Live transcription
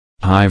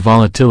high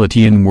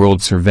volatility in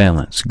World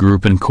Surveillance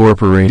Group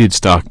Incorporated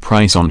stock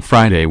price on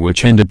Friday,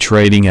 which ended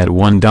trading at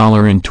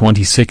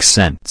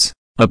 $1.26.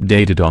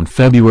 Updated on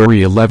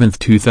February 11,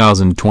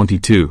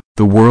 2022,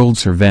 the World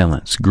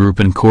Surveillance Group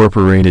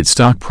Incorporated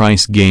stock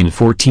price gained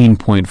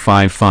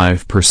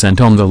 14.55%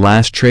 on the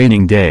last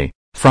trading day,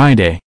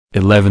 Friday,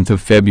 11th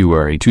of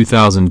February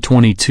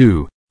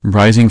 2022,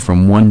 rising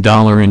from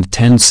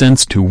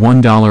 $1.10 to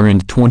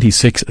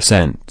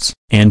 $1.26,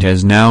 and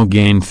has now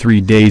gained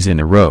 3 days in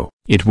a row.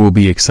 It will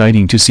be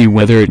exciting to see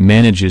whether it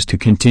manages to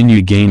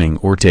continue gaining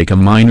or take a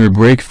minor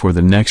break for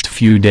the next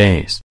few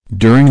days.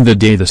 During the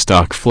day, the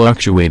stock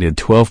fluctuated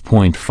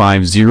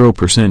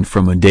 12.50%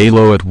 from a day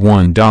low at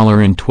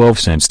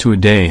 $1.12 to a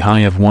day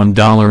high of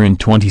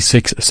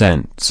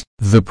 $1.26.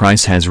 The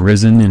price has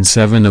risen in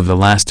 7 of the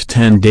last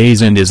 10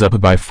 days and is up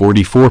by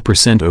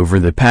 44% over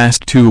the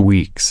past 2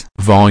 weeks.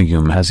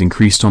 Volume has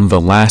increased on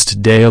the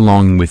last day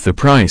along with the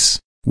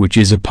price, which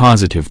is a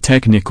positive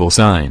technical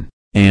sign,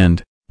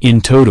 and,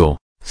 in total,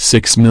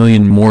 6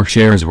 million more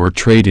shares were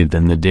traded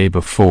than the day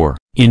before.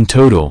 In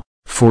total,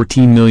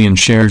 14 million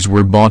shares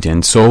were bought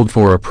and sold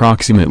for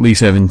approximately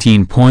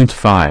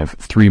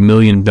 $17.53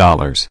 million.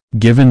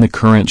 Given the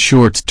current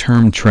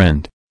short-term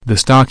trend, the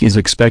stock is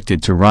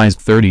expected to rise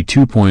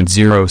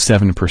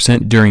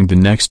 32.07% during the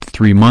next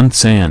 3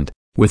 months and,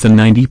 with a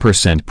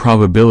 90%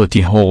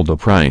 probability, hold a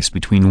price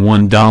between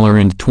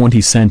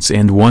 $1.20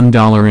 and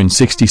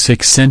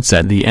 $1.66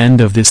 at the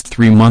end of this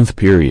 3-month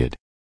period.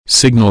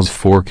 Signals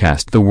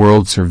forecast. The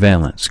World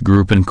Surveillance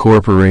Group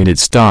Incorporated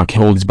stock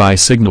holds buy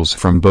signals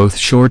from both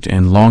short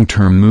and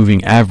long-term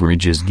moving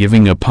averages,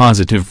 giving a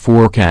positive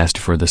forecast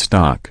for the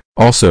stock.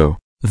 Also,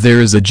 there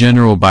is a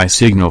general buy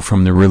signal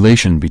from the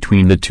relation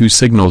between the two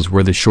signals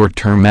where the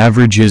short-term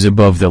average is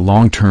above the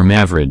long-term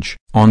average.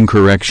 On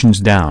corrections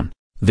down,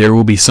 there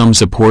will be some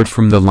support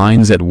from the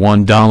lines at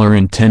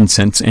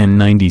 $1.10 and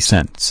 90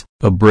 cents.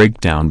 A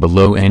breakdown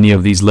below any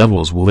of these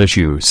levels will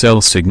issue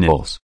sell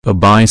signals. A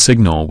buy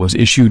signal was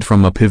issued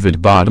from a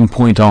pivot bottom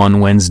point on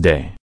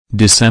Wednesday,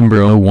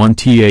 December 1,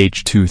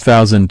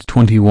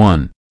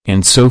 2021,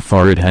 and so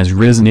far it has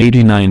risen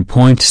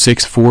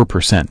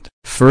 89.64%.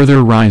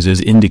 Further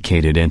rises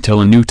indicated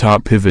until a new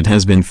top pivot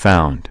has been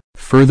found.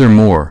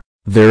 Furthermore,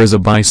 there is a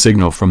buy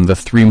signal from the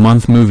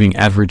 3-month moving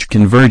average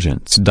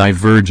convergence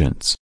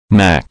divergence.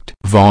 MACD.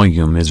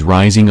 Volume is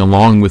rising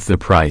along with the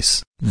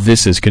price.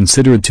 This is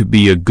considered to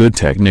be a good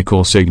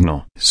technical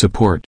signal.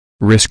 Support.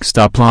 Risk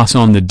stop loss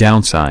on the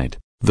downside.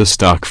 The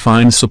stock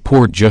finds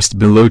support just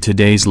below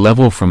today's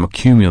level from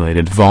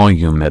accumulated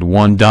volume at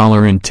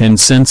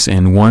 $1.10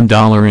 and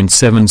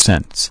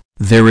 $1.07.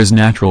 There is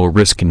natural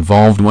risk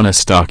involved when a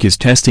stock is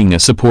testing a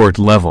support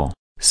level,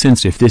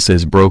 since if this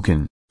is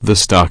broken, the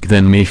stock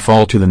then may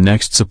fall to the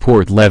next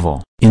support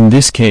level. In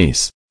this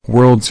case,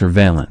 World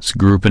Surveillance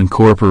Group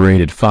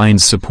Incorporated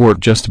finds support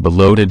just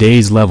below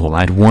today's level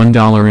at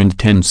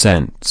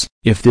 $1.10.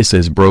 If this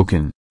is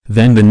broken,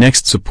 then the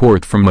next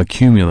support from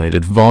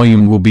accumulated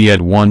volume will be at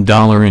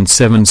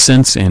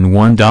 $1.07 and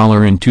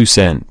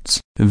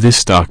 $1.02. This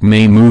stock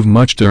may move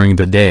much during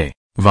the day.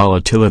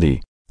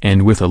 Volatility,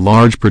 and with a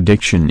large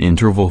prediction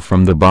interval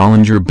from the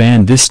Bollinger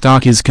Band, this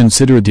stock is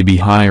considered to be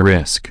high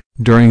risk.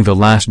 During the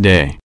last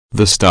day,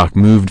 the stock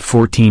moved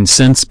 14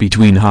 cents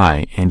between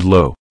high and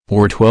low,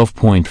 or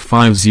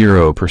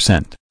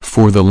 12.50%.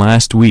 For the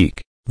last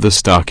week, the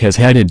stock has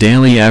had a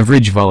daily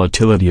average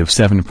volatility of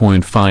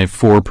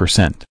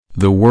 7.54%.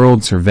 The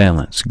World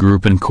Surveillance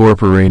Group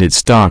Incorporated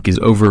stock is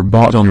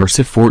overbought on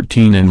RSI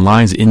 14 and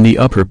lies in the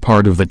upper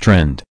part of the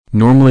trend.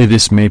 Normally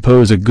this may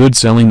pose a good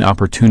selling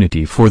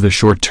opportunity for the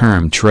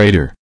short-term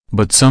trader,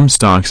 but some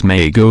stocks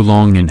may go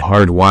long and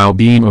hard while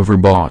being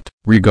overbought.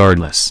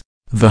 Regardless,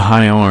 the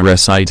high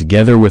RSI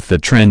together with the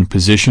trend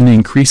position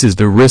increases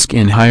the risk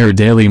in higher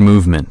daily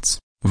movements.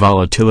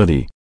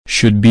 Volatility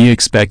should be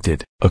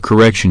expected. A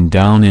correction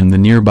down in the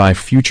nearby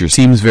future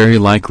seems very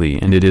likely,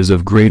 and it is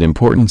of great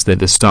importance that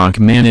the stock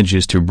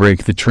manages to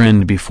break the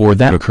trend before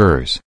that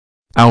occurs.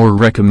 Our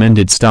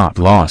recommended stop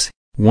loss,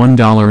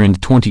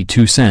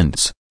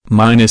 $1.22,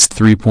 minus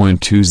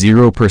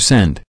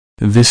 3.20%.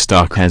 This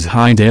stock has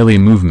high daily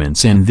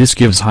movements and this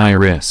gives high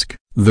risk.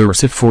 The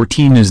RSI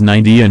 14 is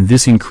 90 and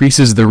this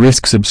increases the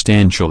risk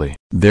substantially.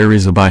 There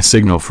is a buy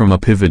signal from a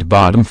pivot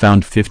bottom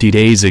found 50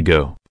 days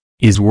ago.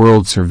 Is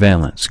World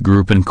Surveillance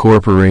Group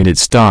Incorporated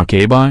stock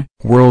a buy?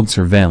 World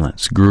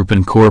Surveillance Group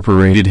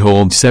Incorporated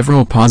holds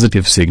several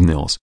positive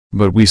signals,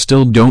 but we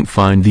still don't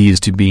find these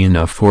to be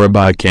enough for a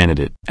buy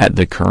candidate. At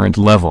the current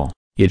level,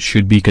 it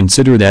should be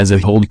considered as a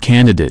hold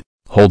candidate,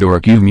 hold or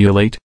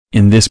accumulate,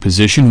 in this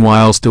position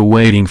while still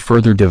waiting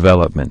further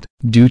development.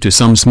 Due to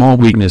some small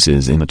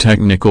weaknesses in the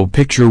technical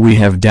picture, we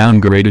have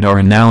downgraded our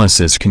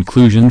analysis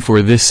conclusion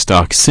for this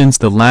stock since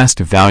the last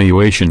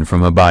evaluation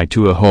from a buy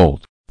to a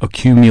hold.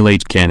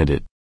 Accumulate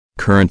candidate.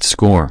 Current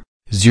score,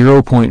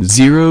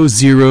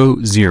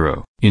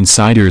 0.000.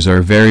 Insiders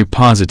are very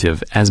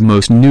positive as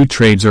most new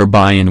trades are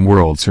buy in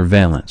World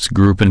Surveillance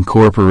Group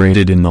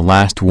Incorporated. In the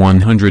last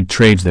 100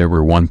 trades there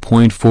were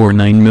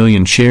 1.49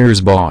 million shares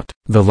bought.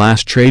 The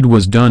last trade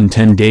was done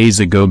 10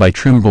 days ago by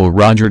Trimble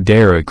Roger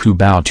Derrick who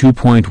bought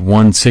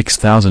 2.16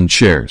 thousand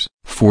shares.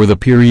 For the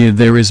period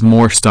there is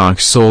more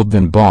stocks sold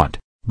than bought,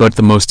 but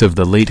the most of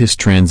the latest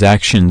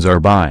transactions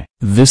are buy.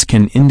 This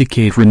can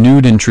indicate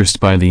renewed interest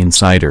by the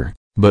insider,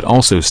 but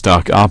also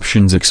stock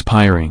options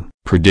expiring.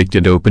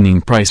 Predicted opening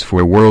price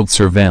for World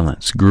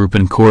Surveillance Group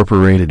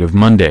Incorporated of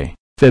Monday,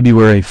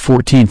 February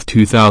 14,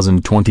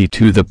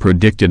 2022. The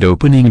predicted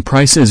opening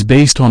price is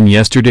based on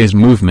yesterday's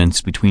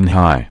movements between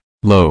high,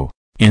 low,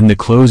 and the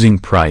closing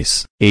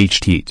price.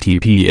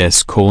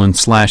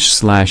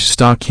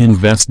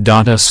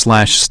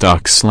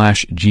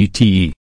 https://stockinvest.us/stock/GTE